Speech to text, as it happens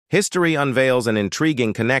history unveils an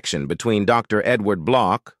intriguing connection between Dr. Edward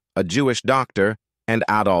Bloch, a Jewish doctor, and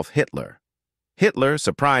Adolf Hitler. Hitler,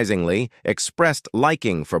 surprisingly, expressed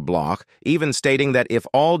liking for Bloch, even stating that if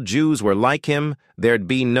all Jews were like him, there'd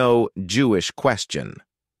be no Jewish question.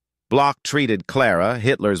 Bloch treated Clara,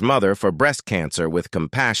 Hitler's mother, for breast cancer with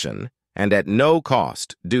compassion and at no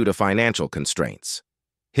cost due to financial constraints.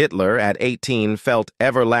 Hitler, at 18, felt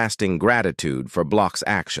everlasting gratitude for Bloch's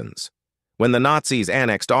actions. When the Nazis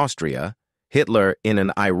annexed Austria, Hitler, in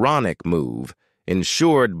an ironic move,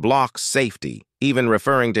 ensured Bloch's safety, even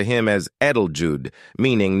referring to him as Edeljude,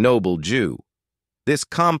 meaning noble Jew. This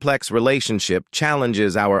complex relationship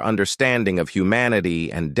challenges our understanding of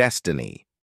humanity and destiny.